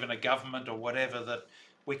 or even a government or whatever, that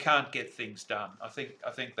we can't get things done. I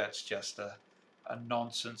think that's just a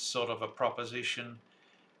nonsense sort of a proposition.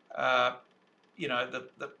 Uh, you know,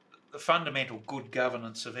 the fundamental good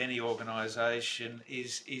governance of any organisation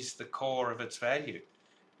is the core of its value.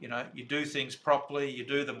 You know, you do things properly, you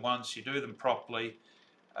do them once, you do them properly,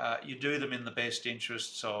 you do them in the best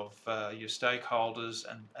interests of your stakeholders,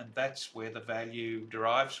 and that's where the value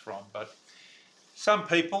derives from. But some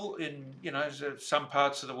people in, you know, some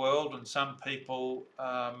parts of the world, and some people,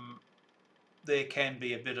 there can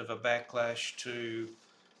be a bit of a backlash to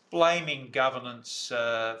blaming governance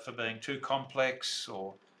for being too complex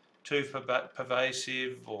or too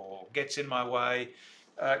pervasive or gets in my way.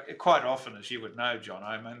 Quite often, as you would know, John,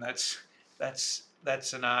 I mean that's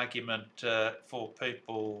an argument for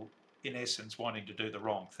people, in essence, wanting to do the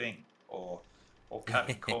wrong thing, or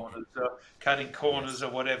cutting corners, Yes.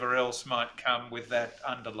 or whatever else might come with that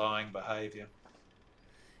underlying behaviour.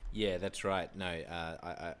 Yeah, that's right. No,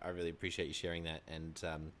 I really appreciate you sharing that, and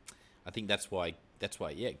I think that's why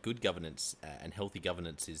yeah, good governance and healthy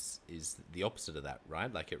governance is the opposite of that,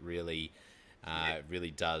 right? Like Yeah, it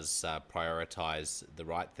really does prioritize the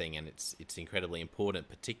right thing, and it's incredibly important,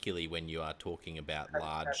 particularly when you are talking about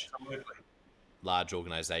absolutely. large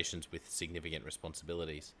organisations with significant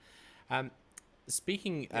responsibilities. Um,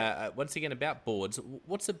 Speaking Yeah. once again about boards,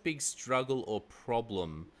 what's a big struggle or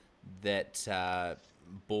problem that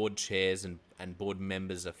board chairs and board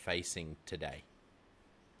members are facing today?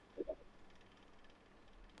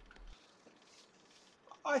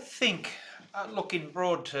 I think, look, in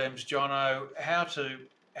broad terms, Jono, how to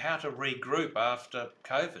regroup after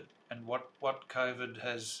COVID, and what COVID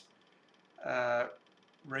has uh,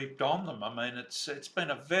 reaped on them. I mean, it's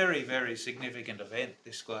been a very significant event,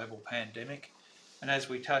 this global pandemic, and as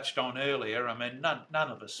we touched on earlier, I mean, none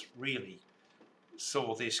of us really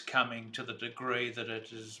saw this coming to the degree that it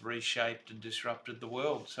has reshaped and disrupted the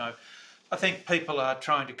world. So I think people are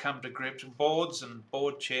trying to come to grips, boards and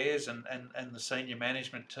board chairs and the senior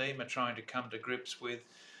management team are trying to come to grips with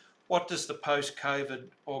what does the post-COVID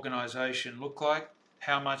organisation look like?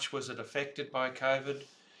 How much was it affected by COVID?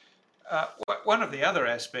 One of the other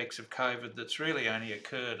aspects of COVID that's really only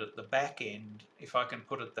occurred at the back end, if I can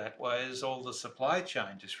put it that way, is all the supply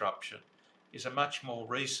chain disruption is a much more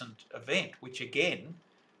recent event, which again,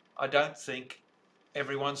 I don't think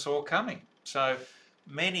everyone saw coming. So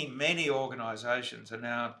many organisations are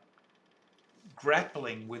now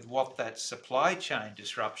grappling with what that supply chain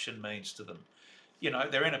disruption means to them. You know,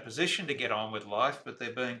 they're in a position to get on with life, but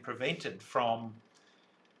they're being prevented from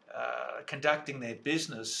conducting their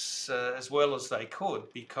business as well as they could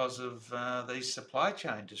because of these supply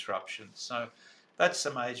chain disruptions. So that's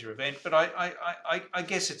a major event. But I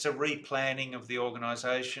guess it's a replanning of the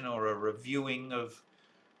organisation, or a reviewing of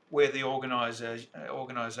where the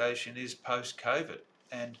organisation is post-COVID,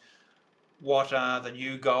 and what are the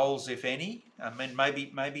new goals, if any. I mean,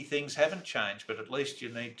 maybe things haven't changed, but at least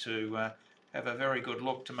you need to have a very good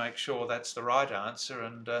look to make sure that's the right answer.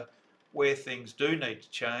 And where things do need to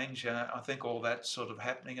change, I think all that's sort of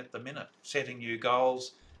happening at the minute. Setting new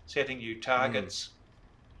goals, setting new Mm. targets,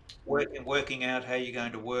 working out how you're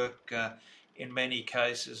going to work. In many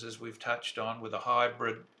cases, as we've touched on, with a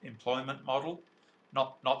hybrid employment model,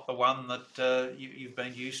 not the one that you've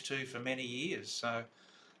been used to for many years. So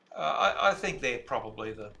I think they're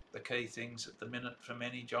probably the key things at the minute for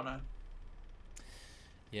many, Jono.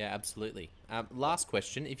 Yeah, absolutely. Last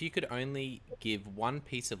question: if you could only give one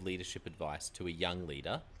piece of leadership advice to a young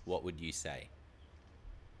leader, what would you say?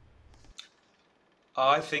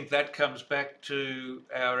 I think that comes back to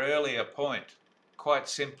our earlier point. Quite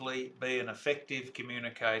simply, be an effective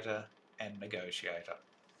communicator and negotiator.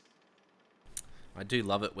 I do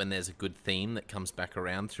love it when there's a good theme that comes back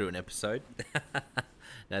around through an episode.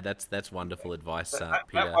 No, that's wonderful advice, That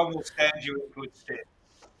Peter. one will stand you in good stead.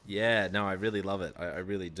 Yeah, no, I really love it. I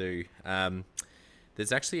really do.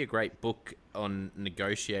 There's actually a great book on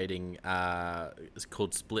negotiating. It's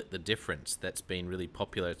called "Split the Difference." That's been really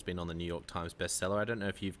popular. It's been on the New York Times bestseller. I don't know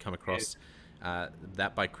if you've come Yes. across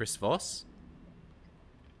that by Chris Voss.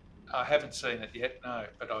 I haven't seen it yet, no,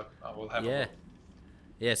 but I will have a Yeah, look.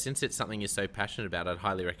 yeah. Since it's something you're so passionate about, I'd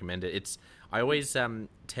highly recommend it. I always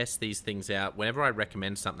test these things out. Whenever I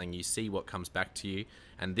recommend something, you see what comes back to you.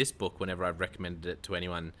 And this book, whenever I've recommended it to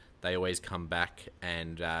anyone, they always come back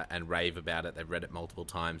and rave about it. They've read it multiple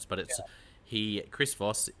times, but Chris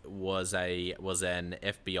Voss was an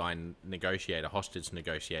FBI negotiator, hostage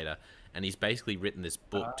negotiator, and he's basically written this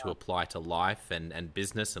book to apply to life and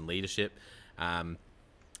business and leadership,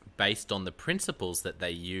 based on the principles that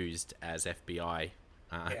they used as FBI,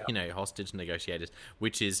 hostage negotiators,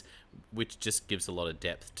 which just gives a lot of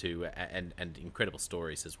depth to and incredible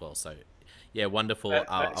stories as well. So, yeah, wonderful, a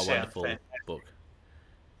wonderful fantastic book.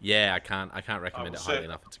 Yeah, I can't recommend it highly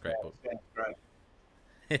enough. It's a great book. Great.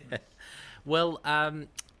 Well,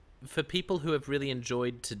 for people who have really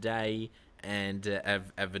enjoyed today and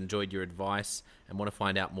have enjoyed your advice and want to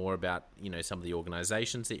find out more about some of the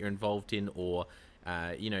organisations that you're involved in, or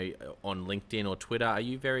on LinkedIn or Twitter, are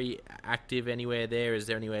you very active anywhere there? Is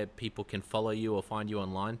there anywhere people can follow you or find you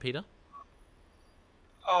online, Peter?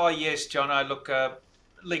 Oh yes, John. I look.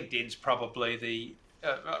 LinkedIn's probably the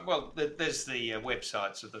there's the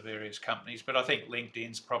websites of the various companies, but I think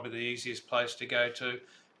LinkedIn's probably the easiest place to go to,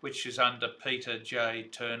 which is under Peter J.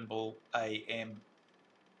 Turnbull AM.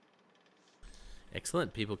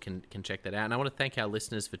 Excellent. People can check that out. And I want to thank our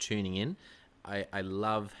listeners for tuning in. I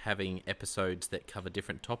love having episodes that cover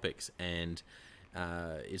different topics, and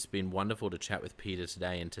it's been wonderful to chat with Peter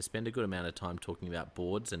today and to spend a good amount of time talking about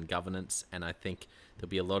boards and governance. And I think there'll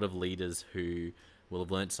be a lot of leaders who will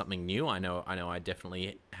have learned something new. I know I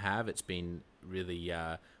definitely have. It's been really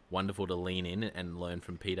wonderful to lean in and learn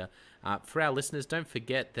from Peter. For our listeners, don't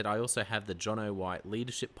forget that I also have the John O. White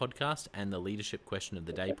Leadership Podcast and the Leadership Question of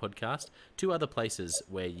the Day podcast, two other places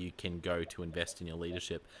where you can go to invest in your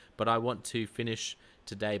leadership. But I want to finish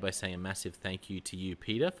today by saying a massive thank you to you,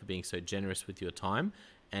 Peter, for being so generous with your time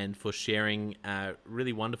and for sharing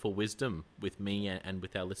really wonderful wisdom with me and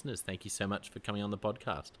with our listeners. Thank you so much for coming on the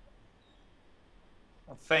podcast.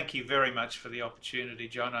 Well, thank you very much for the opportunity,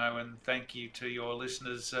 Jono, and thank you to your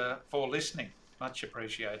listeners for listening. Much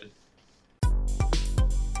appreciated.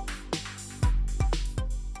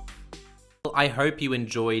 I hope you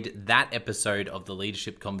enjoyed that episode of the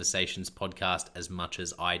Leadership Conversations podcast as much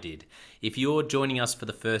as I did. If you're joining us for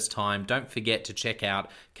the first time, don't forget to check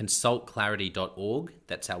out consultclarity.org.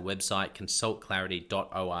 That's our website,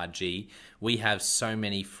 consultclarity.org. We have so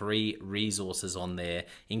many free resources on there,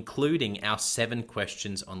 including our 7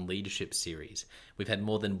 Questions on Leadership series. We've had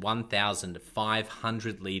more than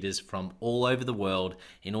 1,500 leaders from all over the world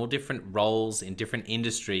in all different roles, in different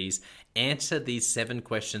industries, answer these 7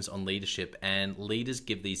 questions on leadership, and leaders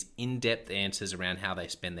give these in-depth answers around how they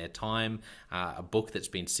spend their time, a book that's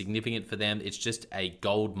been significant for them. It's just a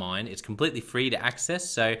gold mine. It's completely free to access,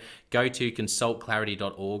 so go to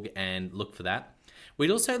consultclarity.org and look for that.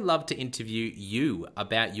 We'd also love to interview you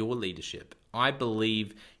about your leadership. I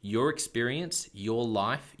believe your experience, your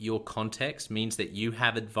life, your context means that you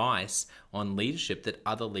have advice on leadership that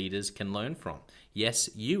other leaders can learn from. Yes,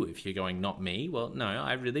 you. If you're going, not me, well, no,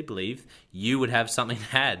 I really believe you would have something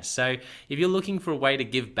to add. So if you're looking for a way to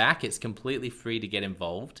give back, it's completely free to get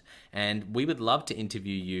involved. And we would love to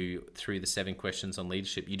interview you through the 7 Questions on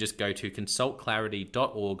Leadership. You just go to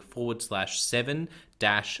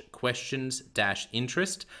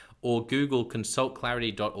consultclarity.org/7-questions-interest, or Google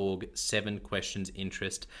consultclarity.org 7 questions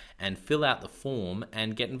interest and fill out the form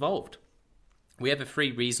and get involved. We have a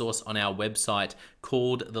free resource on our website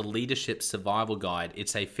called the Leadership Survival Guide.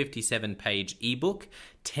 It's a 57-page ebook,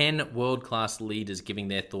 10 world-class leaders giving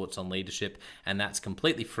their thoughts on leadership, and that's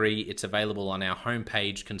completely free. It's available on our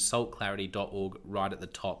homepage, consultclarity.org, right at the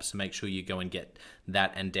top, so make sure you go and get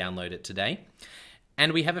that and download it today.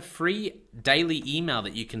 And we have a free daily email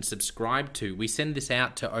that you can subscribe to. We send this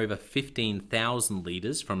out to over 15,000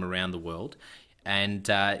 leaders from around the world. And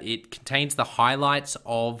it contains the highlights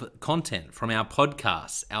of content from our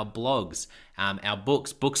podcasts, our blogs, our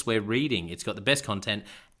books we're reading. It's got the best content,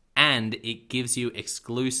 and it gives you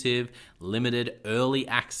exclusive, limited, early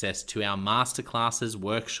access to our masterclasses,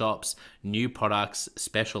 workshops, new products,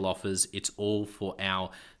 special offers. It's all for our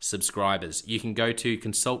subscribers. You can go to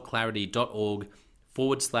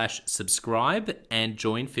consultclarity.org/subscribe and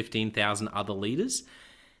join 15,000 other leaders.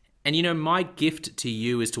 And my gift to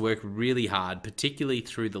you is to work really hard, particularly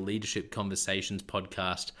through the Leadership Conversations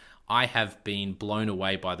podcast. I have been blown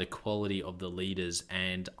away by the quality of the leaders,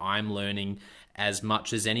 and I'm learning as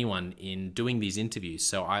much as anyone in doing these interviews.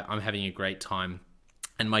 So I'm having a great time.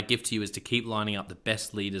 And my gift to you is to keep lining up the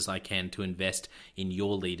best leaders I can to invest in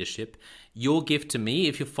your leadership. Your gift to me,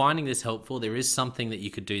 if you're finding this helpful, there is something that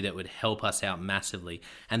you could do that would help us out massively.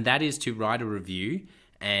 And that is to write a review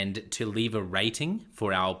and to leave a rating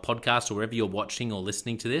for our podcast or wherever you're watching or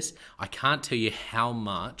listening to this. I can't tell you how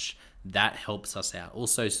much that helps us out.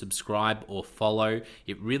 Also, subscribe or follow.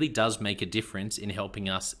 It really does make a difference in helping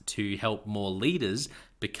us to help more leaders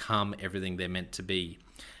become everything they're meant to be.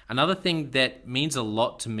 Another thing that means a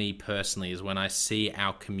lot to me personally is when I see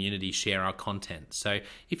our community share our content. So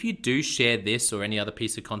if you do share this or any other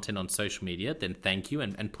piece of content on social media, then thank you,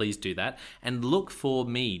 and please do that. And look for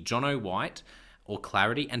me, John O'White, or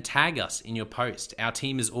Clarity, and tag us in your post. Our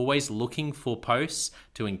team is always looking for posts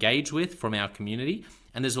to engage with from our community,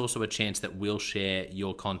 and there's also a chance that we'll share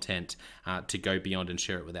your content to go beyond and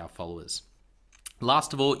share it with our followers.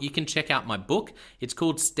 Last of all, you can check out my book. It's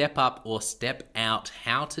called Step Up or Step Out: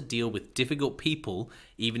 How to Deal with Difficult People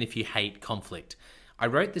Even If You Hate Conflict. I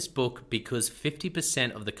wrote this book because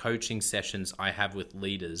 50% of the coaching sessions I have with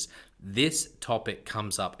leaders, this topic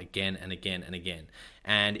comes up again and again and again.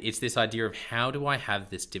 And it's this idea of, how do I have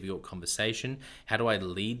this difficult conversation? How do I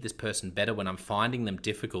lead this person better when I'm finding them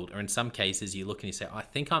difficult? Or in some cases, you look and you say, I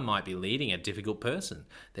think I might be leading a difficult person.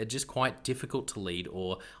 They're just quite difficult to lead,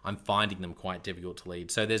 or I'm finding them quite difficult to lead.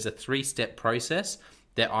 So there's a 3-step process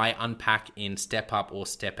that I unpack in Step Up or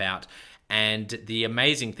Step Out. And the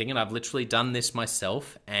amazing thing, and I've literally done this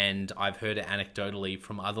myself, and I've heard it anecdotally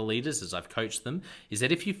from other leaders as I've coached them, is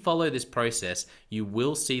that if you follow this process, you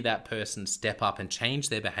will see that person step up and change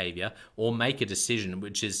their behavior or make a decision,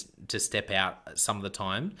 which is to step out some of the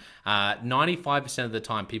time. 95% of the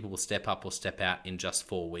time, people will step up or step out in just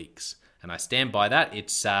 4 weeks. And I stand by that.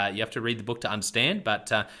 It's you have to read the book to understand, but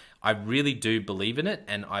I really do believe in it,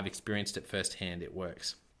 and I've experienced it firsthand. It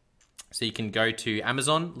works. So you can go to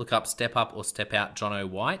Amazon, look up Step Up or Step Out John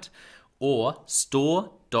O'White, or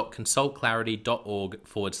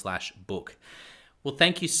store.consultclarity.org/book. Well,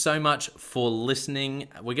 thank you so much for listening.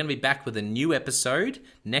 We're going to be back with a new episode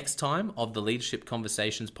next time of the Leadership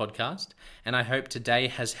Conversations podcast. And I hope today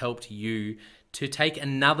has helped you to take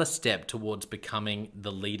another step towards becoming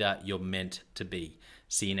the leader you're meant to be.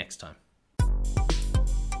 See you next time.